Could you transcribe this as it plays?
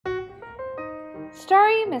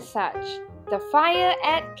Story Message: The Fire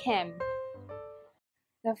at Camp.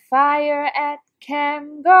 The fire at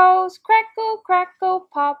camp goes crackle, crackle,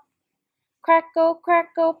 pop. Crackle,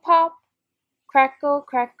 crackle, pop. Crackle,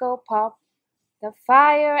 crackle, pop. The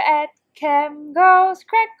fire at camp goes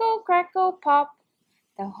crackle, crackle, pop.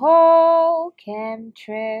 The whole camp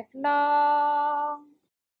trip long.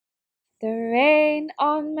 The rain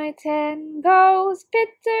on my tent goes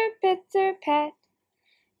pitter, pitter, pat.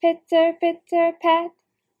 Pitter, pitter, pat.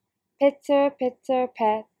 Pitter, pitter,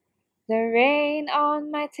 pat. The rain on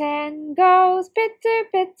my tent goes pitter,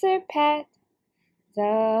 pitter, pat.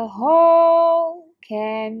 The whole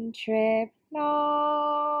cantrip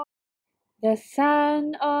long. The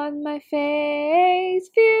sun on my face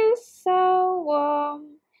feels so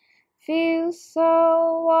warm, feels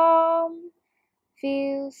so warm,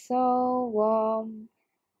 feels so warm.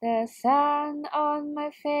 The sun on my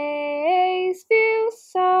face feels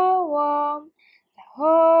so warm, the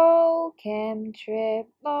whole cantrip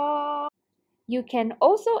long. You can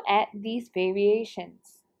also add these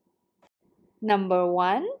variations. Number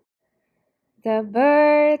 1. The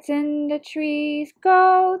birds in the trees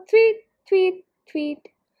go tweet, tweet, tweet,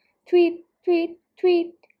 tweet, tweet,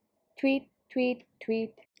 tweet, tweet, tweet,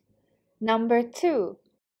 tweet. Number 2.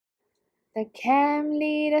 The camp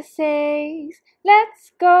leader says,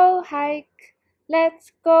 let's go hike,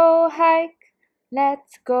 let's go hike,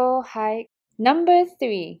 let's go hike. Number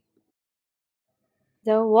 3.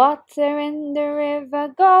 The water in the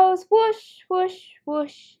river goes whoosh, whoosh,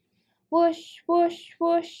 whoosh, whoosh, whoosh,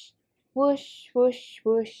 whoosh, whoosh, whoosh,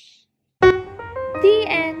 whoosh. The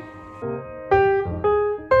end.